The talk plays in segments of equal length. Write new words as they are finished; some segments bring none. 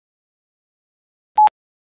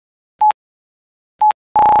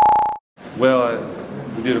Well,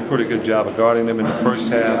 we did a pretty good job of guarding them in the first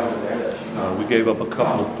half. We gave up a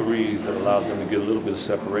couple of threes that allowed them to get a little bit of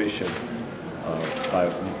separation by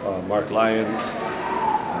Mark Lyons.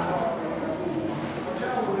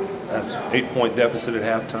 That's 8-point deficit at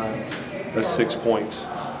halftime. That's 6 points.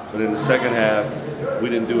 But in the second half, we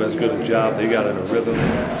didn't do as good a job. They got in a rhythm,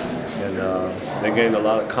 and they gained a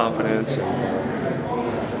lot of confidence,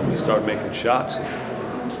 and we started making shots.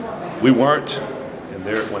 We weren't, and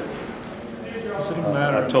there it went.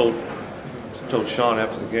 I told Sean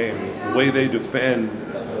after the game, the way they defend,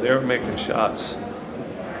 they're making shots.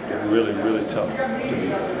 They're really, really tough to beat.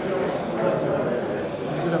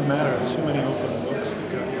 Does it matter? Too many open looks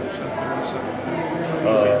that got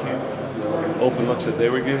upset there. Open looks that they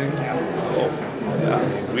were getting? Oh, yeah.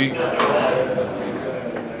 I mean,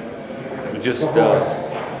 we just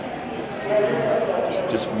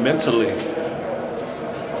mentally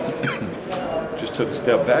just took a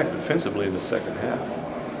step back defensively in the second half.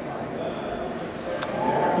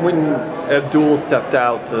 When Abdul stepped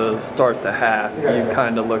out to start the half, you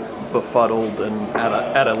kind of looked befuddled and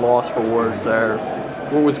at a loss for words there.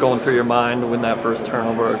 What was going through your mind when that first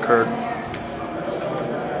turnover occurred?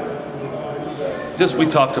 Just we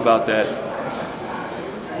talked about that.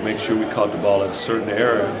 Make sure we caught the ball at a certain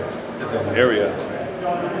area.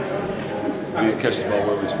 We didn't catch the ball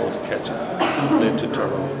where we were supposed to catch it. Led to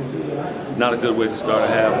turnover. Not a good way to start a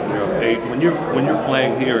half when you're up 8. When you're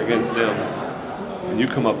playing here against them, and you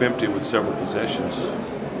come up empty with several possessions,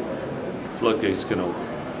 the floodgates can open.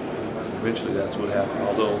 Eventually, that's what happened.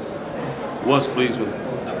 Although, I was pleased with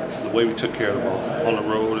the way we took care of the ball on the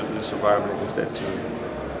road in this environment against that team.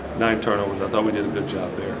 9 turnovers. I thought we did a good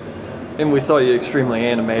job there. And we saw you extremely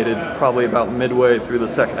animated, probably about midway through the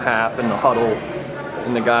second half in the huddle,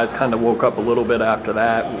 and the guys kind of woke up a little bit after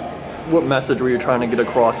that. What message were you trying to get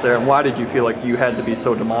across there, and why did you feel like you had to be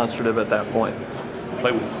so demonstrative at that point?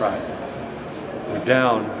 Play with pride. We're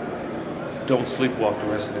down. Don't sleepwalk the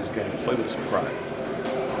rest of this game. Play with some pride.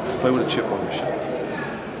 Play with a chip on your shoulder.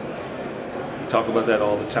 We talk about that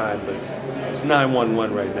all the time, but it's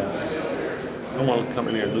 9-1-1 right now. I don't want to come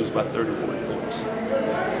in here and lose by 30 or 40 points.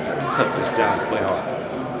 Cut this down, play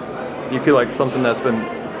hard. Do you feel like that's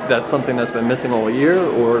something that's been missing all year,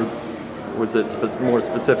 or was it more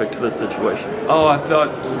specific to this situation? Oh, I thought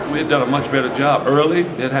we had done a much better job. Early,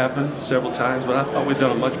 it happened several times, but I thought we'd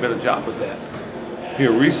done a much better job with that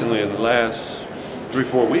here recently in the last 3 or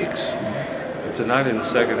 4 weeks. But tonight in the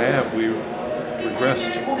second half, we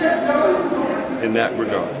regressed in that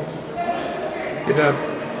regard. Did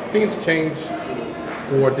things change,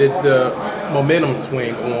 or did the momentum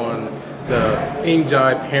swing on the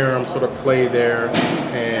Ainjai-Parham sort of play there,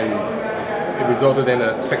 and it resulted in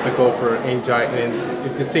a technical for Ainjai, and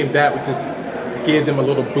it just seemed that would just give them a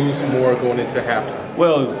little boost more going into halftime?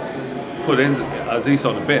 Well, put Aziz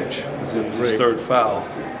on the bench. It was his third foul.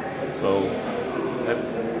 So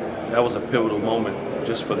that was a pivotal moment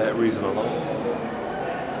just for that reason alone.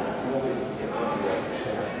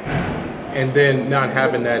 And then not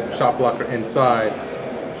having that shot blocker inside,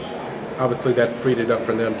 obviously that freed it up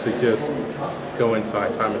for them to just go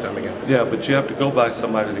inside time and time again. Yeah, but you have to go by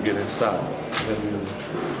somebody to get inside. And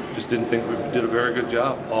just didn't think we did a very good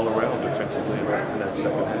job all around defensively in that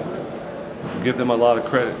second half. Give them a lot of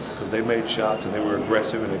credit because they made shots and they were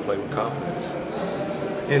aggressive and they played with confidence.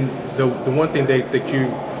 And the one thing that you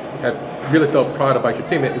have really felt proud about your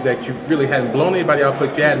team is that you really hadn't blown anybody out,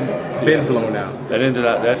 but you hadn't been blown out.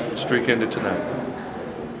 That streak ended tonight.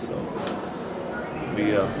 So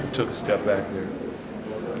we took a step back there.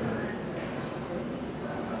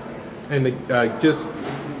 And just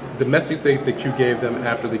the message that you gave them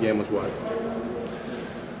after the game was what?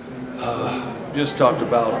 Just talked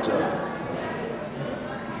about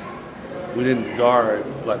we didn't guard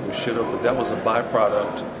like we should have, but that was a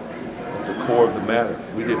byproduct of the core of the matter.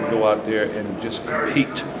 We didn't go out there and just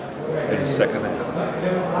compete in the second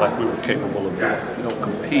half like we were capable of doing. If you don't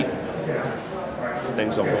compete,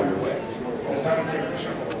 things don't go your way.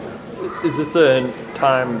 Is this a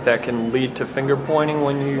time that can lead to finger pointing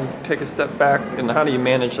when you take a step back, and how do you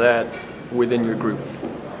manage that within your group?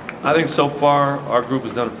 I think so far our group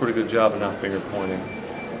has done a pretty good job of not finger pointing,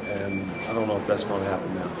 and I don't know if that's going to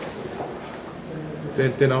happen now.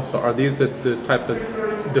 Then also, are these the type of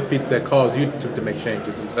defeats that cause you to make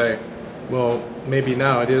changes and say, well, maybe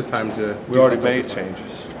now it is time to... We already made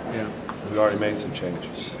changes. Yeah. We already made some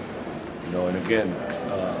changes. You know, and again,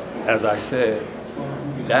 as I said,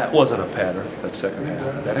 that wasn't a pattern, that second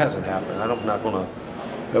half. That hasn't happened. I'm not going to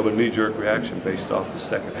have a knee-jerk reaction based off the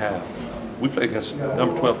second half. We play against the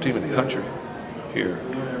number 12 team in the country here,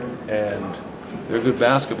 and they're a good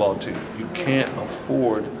basketball team. You can't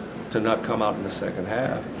afford to not come out in the second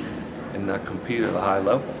half and not compete at a high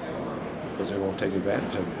level because they won't take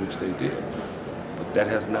advantage of it, which they did. But that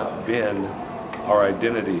has not been our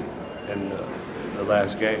identity in the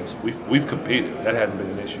last games. We've competed. That hadn't been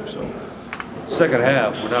an issue. So second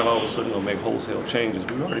half, we're not all of a sudden going to make wholesale changes.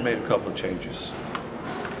 We've already made a couple of changes.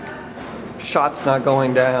 Shots not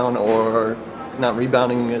going down or not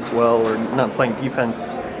rebounding as well or not playing defense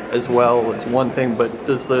as well is one thing, but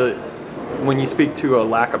when you speak to a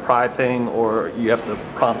lack of pride thing or you have to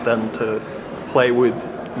prompt them to play with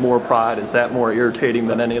more pride, is that more irritating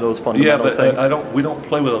than any of those fundamental things? Yeah, but we don't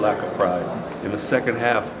play with a lack of pride. In the second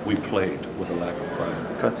half, we played with a lack of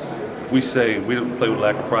pride. Okay. If we say we don't play with a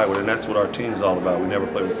lack of pride, well, then that's what our team's all about. We never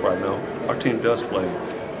play with pride. No, our team does play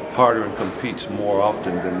harder and competes more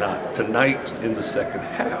often than not. Tonight, in the second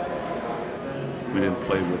half, we didn't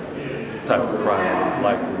play with the type of pride I would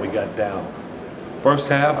like when we got down. First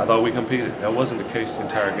half, I thought we competed. That wasn't the case the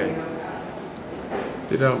entire game.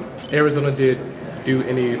 Did Arizona do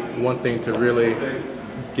any one thing to really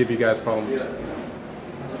give you guys problems?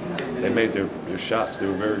 They made their shots. They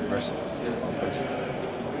were very aggressive offensively.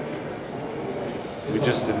 We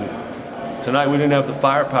just didn't. Tonight we didn't have the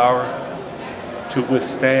firepower to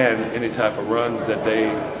withstand any type of runs that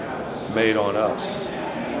they made on us.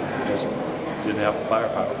 We just didn't have the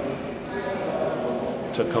firepower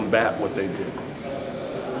to combat what they did.